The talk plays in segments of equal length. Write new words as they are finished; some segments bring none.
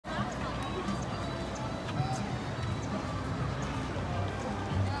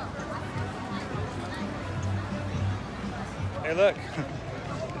Hey, look,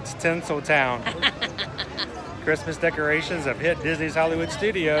 it's Tinsel Town. Christmas decorations have hit Disney's Hollywood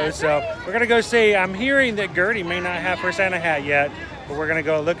Studios, so we're gonna go see. I'm hearing that Gertie may not have her Santa hat yet, but we're gonna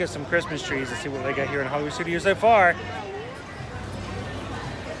go look at some Christmas trees and see what they got here in Hollywood Studios so far.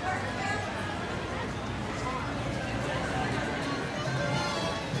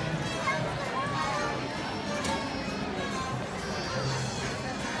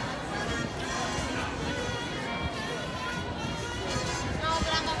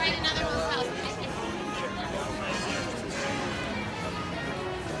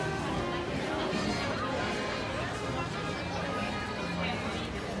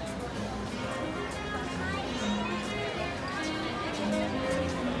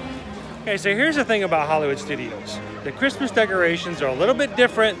 Okay, so here's the thing about Hollywood Studios. The Christmas decorations are a little bit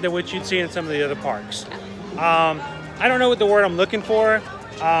different than what you'd see in some of the other parks. I don't know what the word I'm looking for.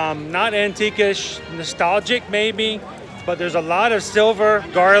 Not antique-ish, nostalgic maybe, but there's a lot of silver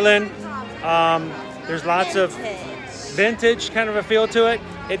garland. There's lots of vintage kind of a feel to it.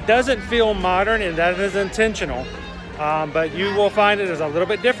 It doesn't feel modern, and that is intentional. But you will find it is a little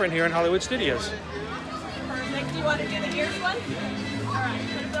bit different here in Hollywood Studios. Perfect. Do you want to do the ears one? All right,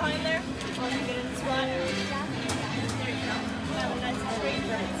 put it behind there. Want to get in the spot? There you go. That's great.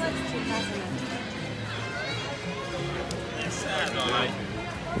 That's 2,000.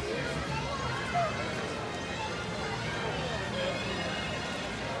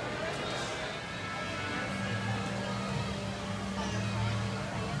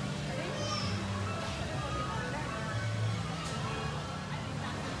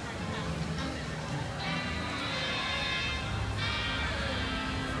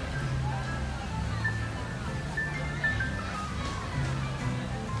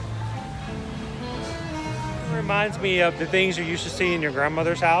 Reminds me of the things you used to see in your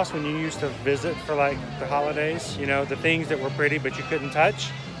grandmother's house when you used to visit for like the holidays. You know, the things that were pretty but you couldn't touch.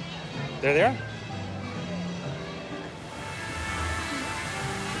 There they are.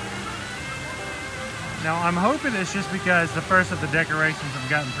 Now I'm hoping it's just because the first of the decorations have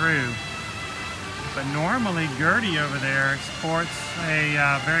gotten through. But normally Gertie over there sports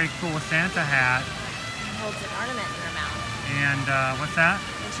a very cool Santa hat. She holds an ornament in her mouth. And what's that?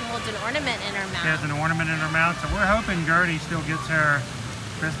 She holds an ornament in her mouth. She has an ornament in her mouth, so we're hoping Gertie still gets her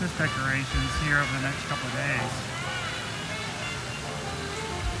Christmas decorations here over the next couple of days.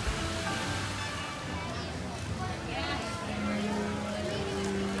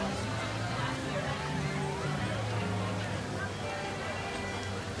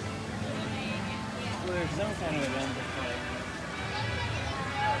 Well, there's some kind of event that's like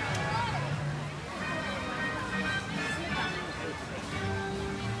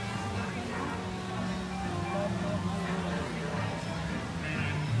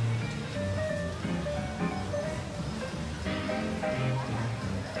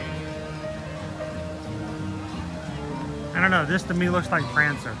I don't know, this to me looks like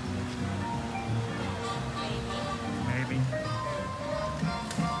Prancer. Maybe.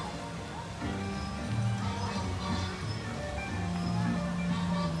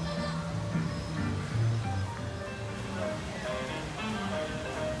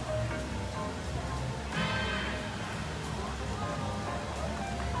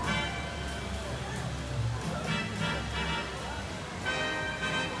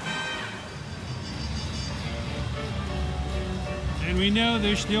 And we know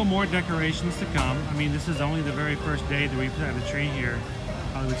there's still more decorations to come. I mean, this is only the very first day that we've had a tree here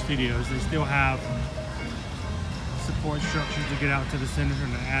at Hollywood Studios. They still have support structures to get out to the center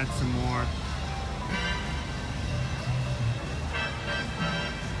and to add some more.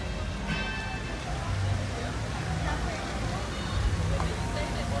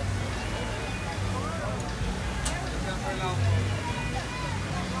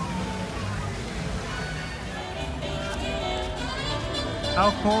 How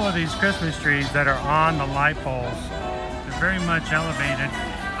cool are these Christmas trees that are on the light poles? They're very much elevated.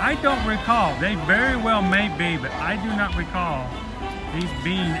 I don't recall, they very well may be, but I do not recall these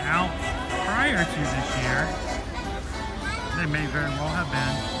being out prior to this year. They may very well have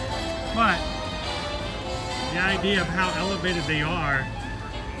been. But the idea of how elevated they are,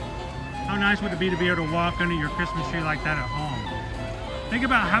 how nice would it be to be able to walk under your Christmas tree like that at home? Think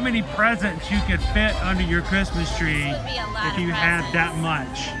about how many presents you could fit under your Christmas tree if you had that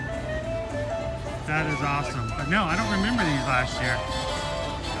much. That is awesome. But no, I don't remember these last year.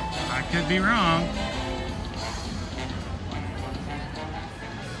 I could be wrong.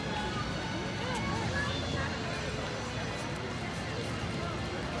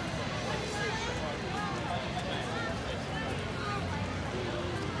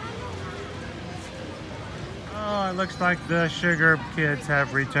 looks like the sugar kids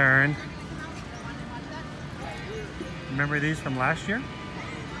have returned. Remember these from last year?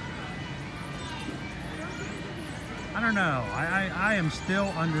 I don't know. I am still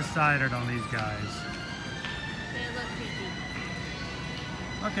undecided on these guys. They look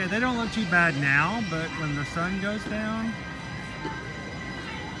creepy. Okay, they don't look too bad now, but when the sun goes down,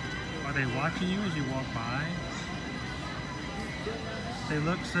 are they watching you as you walk by? They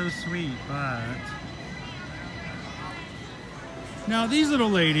look so sweet, but... Now these little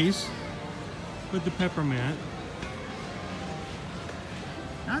ladies with the peppermint,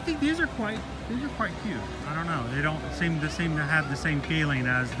 I think these are quite cute. I don't know. They don't seem to have the same feeling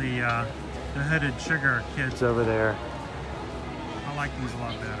as the hooded sugar kids over there. I like these a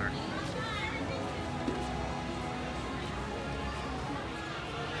lot better.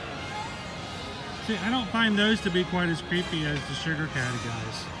 See, I don't find those to be quite as creepy as the sugar caddy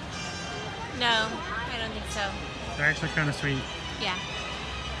guys. No, I don't think so. They're actually kind of sweet. Yeah.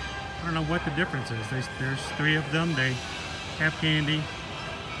 I don't know what the difference is. There's 3 of them. They have candy.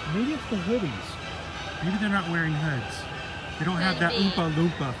 Maybe it's the hoodies. Maybe they're not wearing hoods. They don't have that Oompa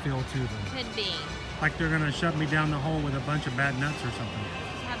Loompa feel to them. Could be. Like they're gonna shove me down the hole with a bunch of bad nuts or something.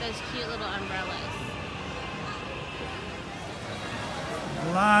 Have those cute little umbrellas.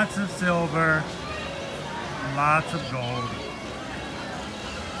 Lots of silver, lots of gold.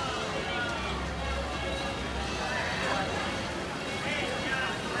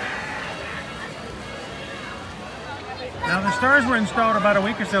 Now the stars were installed about a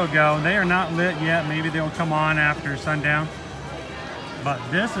week or so ago. They are not lit yet. Maybe they'll come on after sundown. But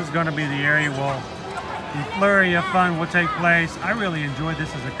this is going to be the area where the flurry of fun will take place. I really enjoyed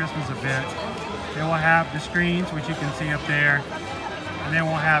this as a Christmas event. They will have the screens, which you can see up there. And then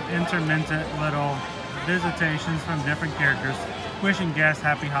we'll have intermittent little visitations from different characters, wishing guests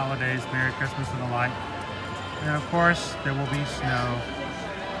happy holidays, Merry Christmas and the like. And of course, there will be snow,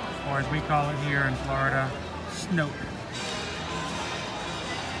 or as we call it here in Florida, snow.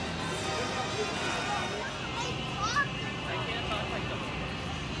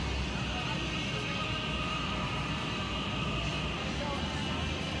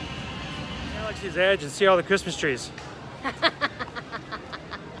 Galaxy's Edge and see all the Christmas trees.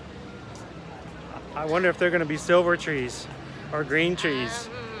 I wonder if they're going to be silver trees or green trees.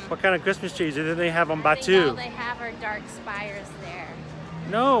 What kind of Christmas trees? Or do they have them by 2? All they have are dark spires there.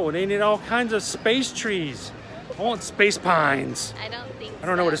 No, they need all kinds of space trees. I want space pines. I don't think so. I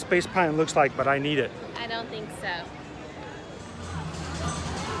don't know what a space pine looks like, but I need it. I don't think so.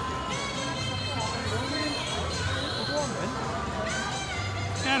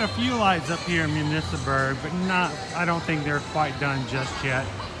 Got a few lights up here in Municipalburg, but not, I don't think they're quite done just yet.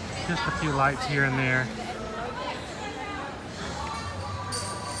 Just a few lights here and there.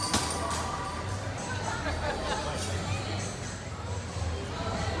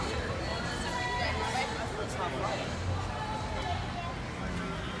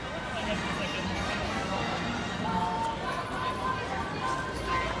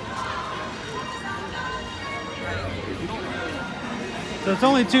 So it's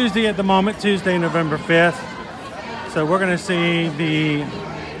only Tuesday at the moment, Tuesday, November 5th. So we're going to see the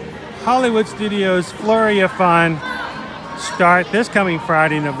Hollywood Studios Flurry of Fun start this coming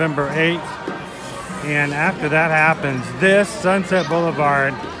Friday, November 8th. And after that happens, this Sunset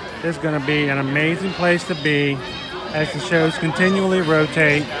Boulevard is going to be an amazing place to be as the shows continually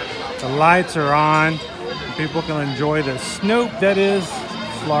rotate. The lights are on. And people can enjoy the snoop that is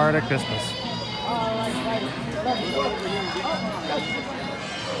Florida Christmas.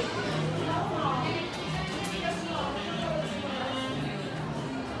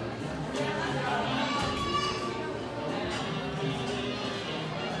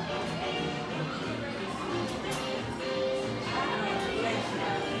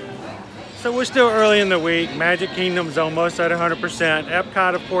 So we're still early in the week. Magic Kingdom's almost at 100%.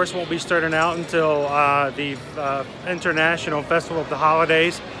 Epcot, of course, won't be starting out until the International Festival of the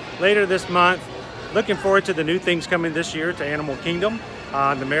Holidays later this month. Looking forward to the new things coming this year to Animal Kingdom,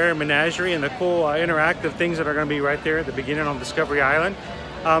 the Merry Menagerie, and the cool interactive things that are going to be right there at the beginning on Discovery Island.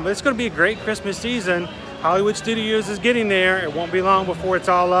 But it's going to be a great Christmas season. Hollywood Studios is getting there. It won't be long before it's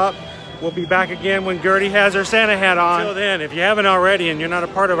all up. We'll be back again when Gertie has her Santa hat on. Until then, if you haven't already and you're not a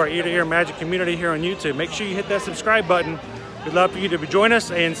part of our Ear to Ear Magic community here on YouTube, make sure you hit that subscribe button. We'd love for you to join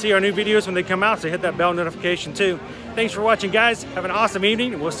us and see our new videos when they come out, so hit that bell notification too. Thanks for watching, guys. Have an awesome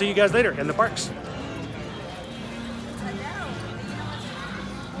evening, and we'll see you guys later in the parks.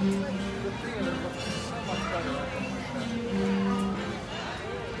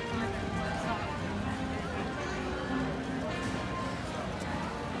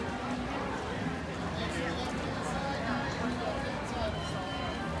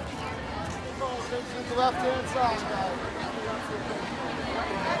 to the left-hand side, guys.